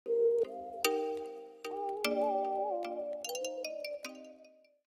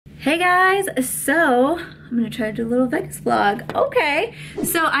Hey guys, so I'm gonna try to do a little Vegas vlog. Okay,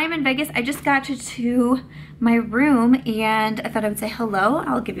 so I'm in Vegas. I just got to my room and I thought I would say hello.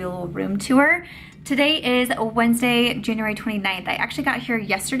 I'll give you a little room tour. Today is Wednesday, January 29th. I actually got here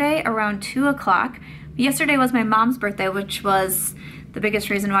yesterday around 2 o'clock. Yesterday was my mom's birthday, which was the biggest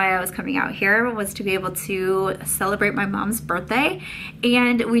reason why I was coming out here, was to be able to celebrate my mom's birthday.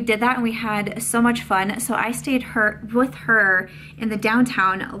 And we did that and we had so much fun. So I stayed with her in the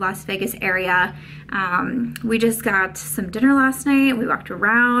downtown Las Vegas area. We just got some dinner last night. We walked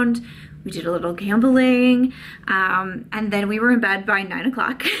around. We did a little gambling. And then we were in bed by 9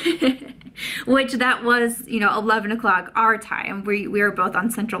 o'clock. Which that was, 11 o'clock our time. We were both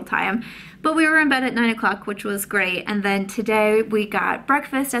on Central Time. But we were in bed at 9 o'clock, which was great. And then today we got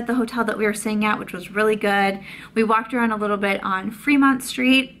breakfast at the hotel that we were staying at, which was really good. We walked around a little bit on Fremont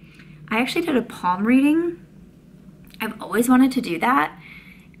Street. I actually did a palm reading. I've always wanted to do that.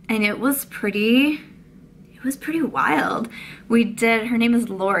 And it was pretty wild. Her name is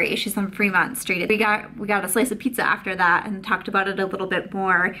Lori. She's on Fremont Street. We got a slice of pizza after that and talked about it a little bit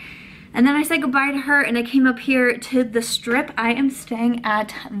more. And then I said goodbye to her and I came up here to the Strip. I am staying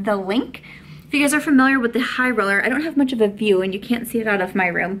at the Link. If you guys are familiar with the High Roller, I don't have much of a view and you can't see it out of my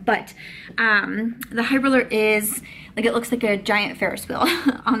room, but the High Roller is, it looks like a giant Ferris wheel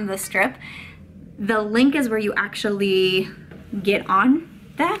on the Strip. The Link is where you actually get on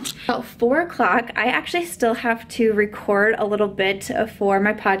that. About 4 o'clock, I actually still have to record a little bit for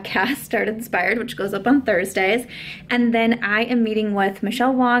my podcast, Start Inspired, which goes up on Thursdays. And then I am meeting with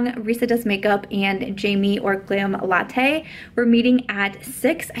Michele Wong, Risa Does Makeup, and Jamie or Glam Latte. We're meeting at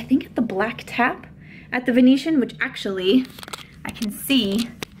 6, I think at the Black Tap at the Venetian, which actually I can see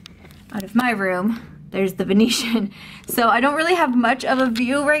out of my room. There's the Venetian. So I don't really have much of a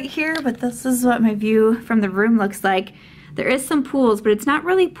view right here, but this is what my view from the room looks like. There is some pools, but it's not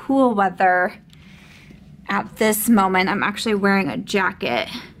really pool weather at this moment. I'm actually wearing a jacket.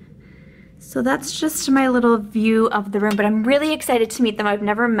 So that's just my little view of the room, but I'm really excited to meet them. I've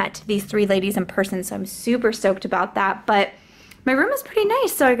never met these 3 ladies in person, so I'm super stoked about that. But my room is pretty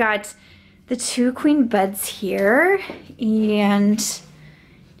nice. So I got the 2 queen beds here and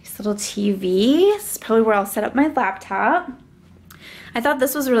this little TV. This is probably where I'll set up my laptop. I thought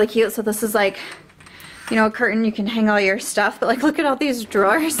this was really cute. So this is like, a curtain, you can hang all your stuff, but look at all these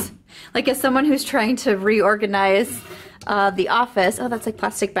drawers. As someone who's trying to reorganize the office, oh, that's like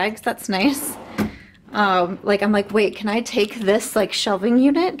plastic bags, that's nice. I'm like, wait, can I take this shelving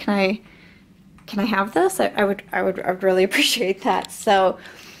unit? Can I have this? I would really appreciate that. So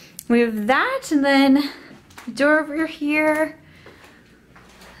we have that, and then door over here,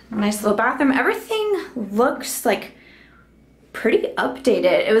 nice little bathroom. Everything looks pretty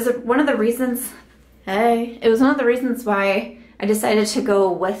updated. It was one of the reasons. It was one of the reasons why I decided to go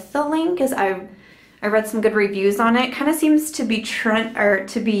with the Link, is I read some good reviews on it. Kind of seems to be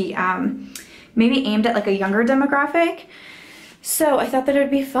maybe aimed at a younger demographic. So I thought that it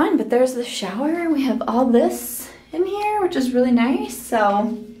would be fun. But there's the shower. We have all this in here, which is really nice.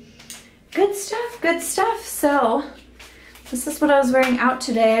 So good stuff, good stuff. So this is what I was wearing out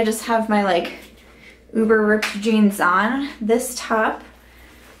today. I just have my uber ripped jeans on. This top,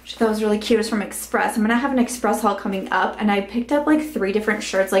 which I thought was really cute, is from Express. I'm gonna have an Express haul coming up, and I picked up 3 different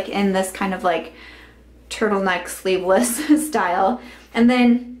shirts in this kind of turtleneck sleeveless style. And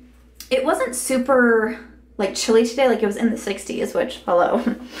then it wasn't super chilly today, it was in the 60s, which,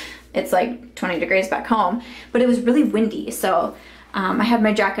 hello, it's 20 degrees back home, but it was really windy. So I had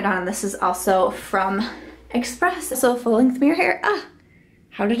my jacket on, and this is also from Express. So full length mirror hair.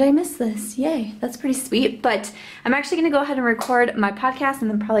 How did I miss this? Yay, that's pretty sweet. But I'm actually gonna go ahead and record my podcast and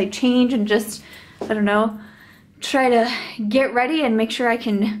then probably change and just, I don't know, try to get ready and make sure I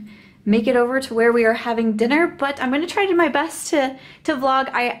can make it over to where we are having dinner. But I'm gonna try to do my best to vlog.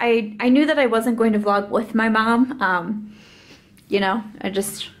 I knew that I wasn't going to vlog with my mom. We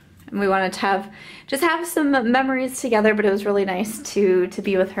wanted to have some memories together, but it was really nice to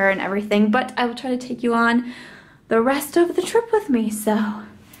be with her and everything. But I will try to take you on the rest of the trip with me, so.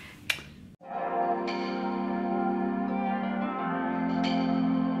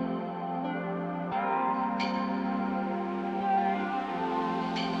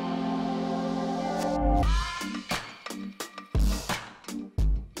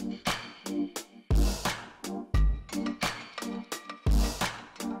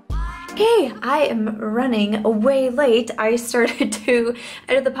 Okay, I am running way late. I started to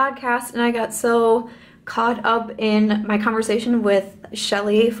edit the podcast and I got so caught up in my conversation with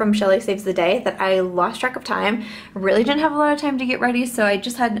Shelly from Shelly Saves the Day that I lost track of time. I really didn't have a lot of time to get ready, so I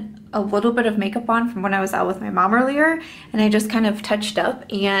just had a little bit of makeup on from when I was out with my mom earlier, and I just kind of touched up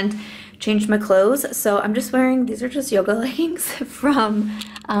and changed my clothes. So I'm just wearing, these are just yoga leggings from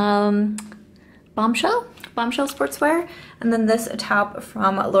Bombshell Sportswear, and then this top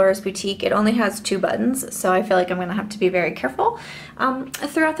from Laura's Boutique. It only has 2 buttons, so I feel like I'm gonna have to be very careful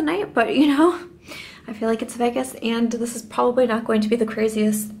throughout the night, but you know, I feel like it's Vegas, and this is probably not going to be the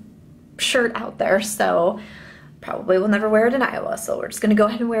craziest shirt out there, so probably will never wear it in Iowa, so we're just gonna go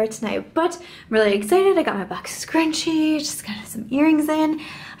ahead and wear it tonight. But I'm really excited. I got my box scrunchie, just got some earrings in.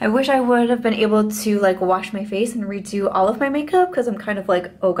 I wish I would have been able to like wash my face and redo all of my makeup, because I'm kind of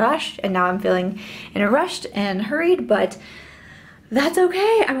like, oh gosh, and now I'm feeling in a rush and hurried, but that's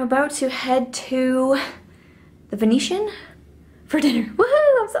okay. I'm about to head to the Venetian for dinner.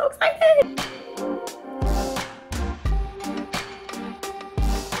 Woohoo, I'm so excited!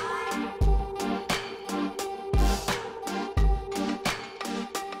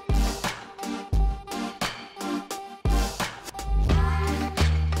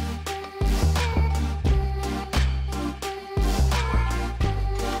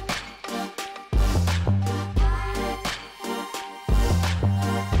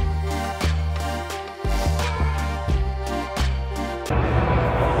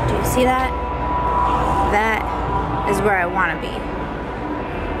 See that? That is where I want to be.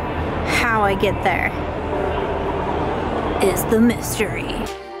 How I get there is the mystery.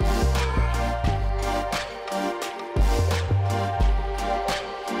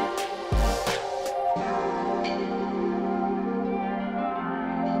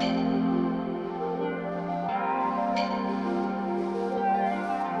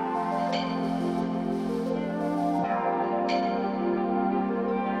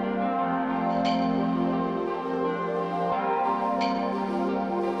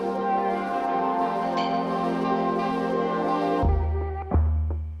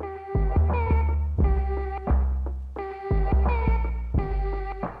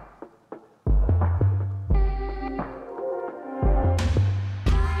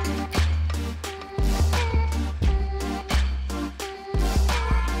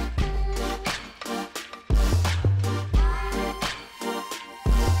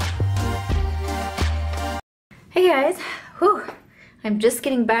 Hey guys, whew. I'm just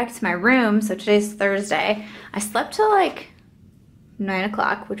getting back to my room. So today's Thursday. I slept till like 9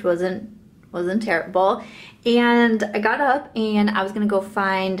 o'clock, which wasn't terrible. And I got up and I was gonna go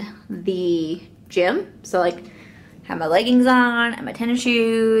find the gym. So like, had my leggings on, and my tennis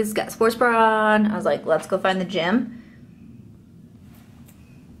shoes, got a sports bra on. I was like, let's go find the gym.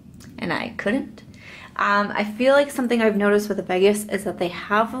 And I couldn't. I feel like something I've noticed with Vegas is that they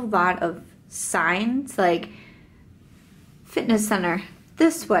have a lot of signs, like fitness center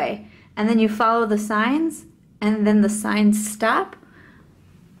this way, and then you follow the signs and then the signs stop,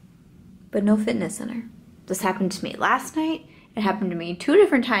 but no fitness center. This happened to me last night. It happened to me 2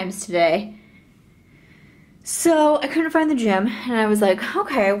 different times today. So I couldn't find the gym, and I was like,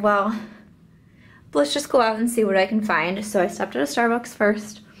 okay, well, let's just go out and see what I can find. So I stopped at a Starbucks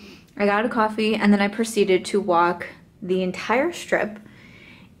first. I got a coffee, and then I proceeded to walk the entire strip.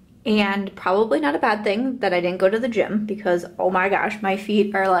 And probably not a bad thing that I didn't go to the gym, because oh my gosh, my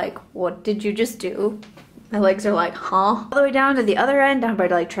feet are like, what did you just do? My legs are like, huh? All the way down to the other end, down by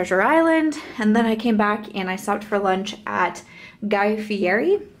like Treasure Island. And then I came back and I stopped for lunch at Guy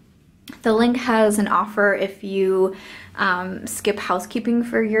Fieri. The link has an offer if you skip housekeeping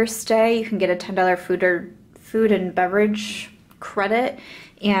for your stay. You can get a $10 food and beverage credit.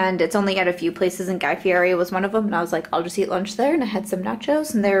 And it's only at a few places, and Guy Fieri was one of them, and I was like, I'll just eat lunch there, and I had some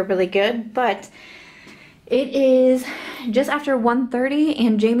nachos, and they were really good. But it is just after 1:30,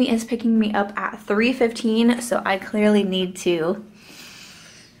 and Jamie is picking me up at 3:15, so I clearly need to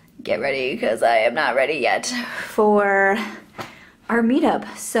get ready, because I am not ready yet for our meetup.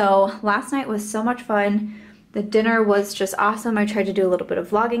 So last night was so much fun. The dinner was just awesome. I tried to do a little bit of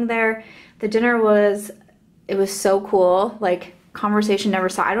vlogging there. The dinner was so cool. Like, conversation never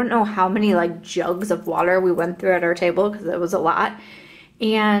saw. I don't know how many like jugs of water we went through at our table, because it was a lot.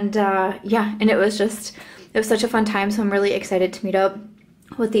 And yeah, and it was such a fun time. So I'm really excited to meet up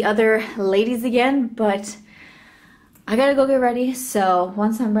with the other ladies again, but I gotta go get ready. So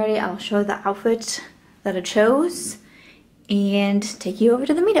once I'm ready, I'll show the outfit that I chose and take you over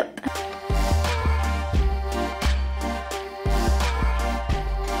to the meetup.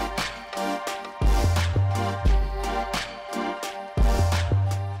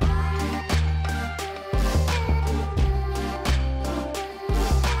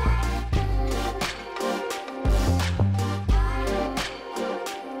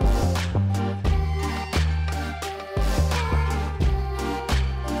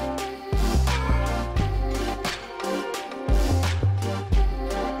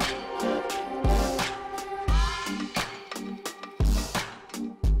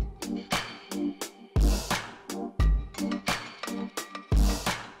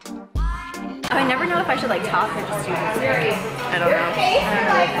 I never know if I should like talk or just do this. I don't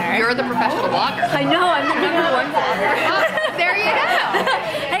know. You're the professional vlogger. I know, I'm the #1 vlogger. There you go.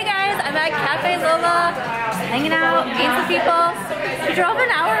 Hey guys, I'm at Cafe Lola, just hanging out, meeting some people. We drove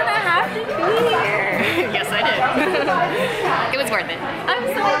an hour and a half to be here. Yes, I did. It was worth it. I'm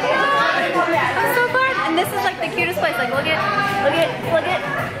so glad. I'm so glad. And this is like the cutest place. Like look at.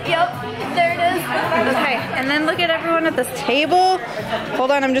 Yep, there it is. Okay, and then look at everyone at this table.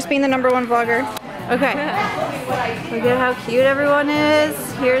 Hold on, I'm just being the #1 vlogger. Okay. Look at how cute everyone is.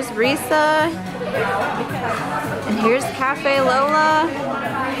 Here's Risa. And here's Cafe Lola.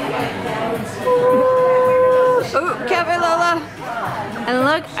 Oh, Cafe Lola. And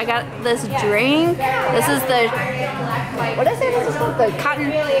look, I got this drink. This is the, what did I say this is called? The cotton,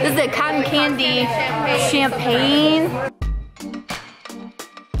 this is the cotton candy champagne.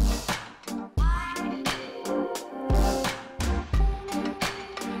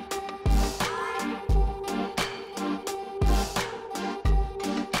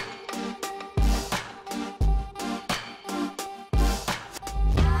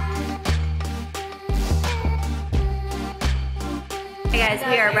 Hey guys,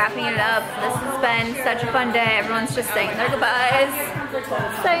 we are wrapping it up. This has been such a fun day. Everyone's just saying their goodbyes.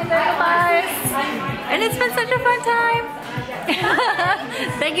 Saying their goodbyes. And it's been such a fun time.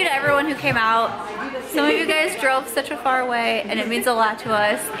 Thank you to everyone who came out. Some of you guys drove such a far way and it means a lot to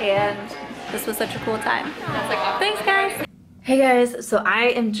us, and this was such a cool time. Thanks guys. Hey guys, so I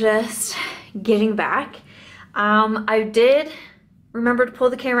am just getting back. I did remember to pull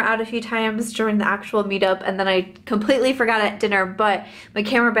the camera out a few times during the actual meetup, and then I completely forgot at dinner, but my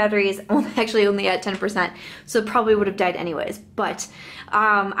camera battery is actually only at 10%, so it probably would have died anyways. But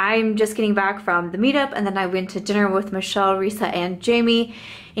I'm just getting back from the meetup, and then I went to dinner with Michele, Risa, and Jamie,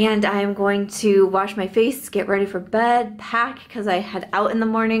 and I'm going to wash my face, get ready for bed, pack, because I head out in the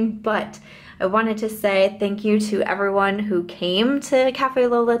morning. But I wanted to say thank you to everyone who came to Cafe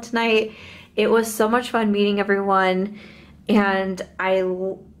Lola tonight. It was so much fun meeting everyone. And I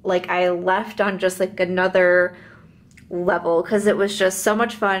left on just like another level because it was just so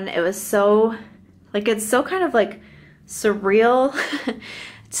much fun. It was so, like, it's so kind of like surreal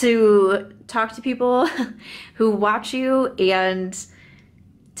to talk to people who watch you, and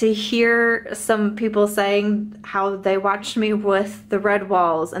to hear some people saying how they watched me with the red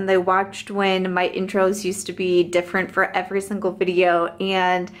walls, and they watched when my intros used to be different for every single video,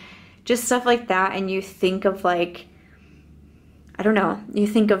 and just stuff like that. And you think of like, I don't know, you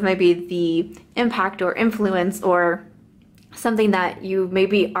think of maybe the impact or influence or something that you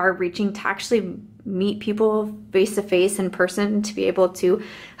maybe are reaching to actually meet people face to face in person, to be able to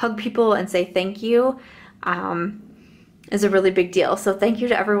hug people and say thank you is a really big deal. So thank you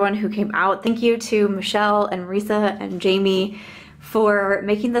to everyone who came out. Thank you to Michele and Risa and Jamie for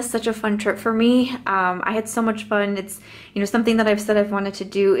making this such a fun trip for me. I had so much fun. It's, you know, something that I've said I've wanted to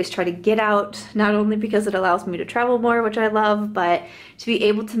do is try to get out, not only because it allows me to travel more, which I love, but to be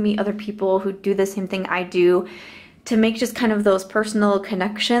able to meet other people who do the same thing I do, to make just kind of those personal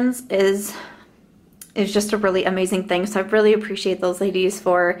connections is just a really amazing thing. So I really appreciate those ladies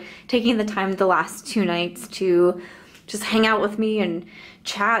for taking the time the last 2 nights to just hang out with me and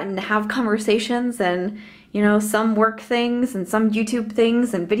chat and have conversations, and you know, some work things and some YouTube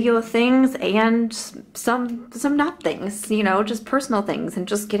things and video things, and some not things, you know, just personal things, and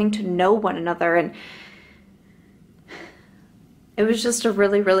just getting to know one another. And it was just a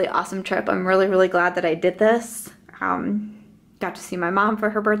really, really awesome trip. I'm really, really glad that I did this. Got to see my mom for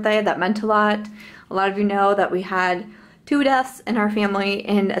her birthday. That meant a lot. A lot of you know that we had 2 deaths in our family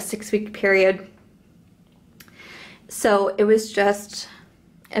in a 6-week period. So it was just,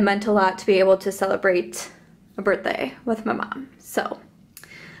 it meant a lot to be able to celebrate a birthday with my mom. So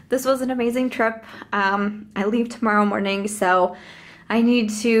this was an amazing trip. I leave tomorrow morning, so I need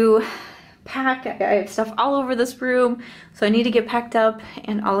to pack. I have stuff all over this room, so I need to get packed up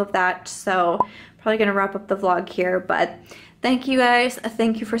and all of that. So probably gonna wrap up the vlog here, but thank you guys.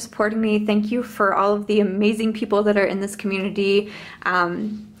 Thank you for supporting me. Thank you for all of the amazing people that are in this community,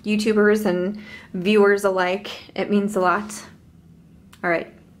 YouTubers and viewers alike. It means a lot. All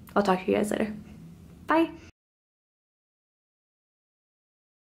right, I'll talk to you guys later. Bye.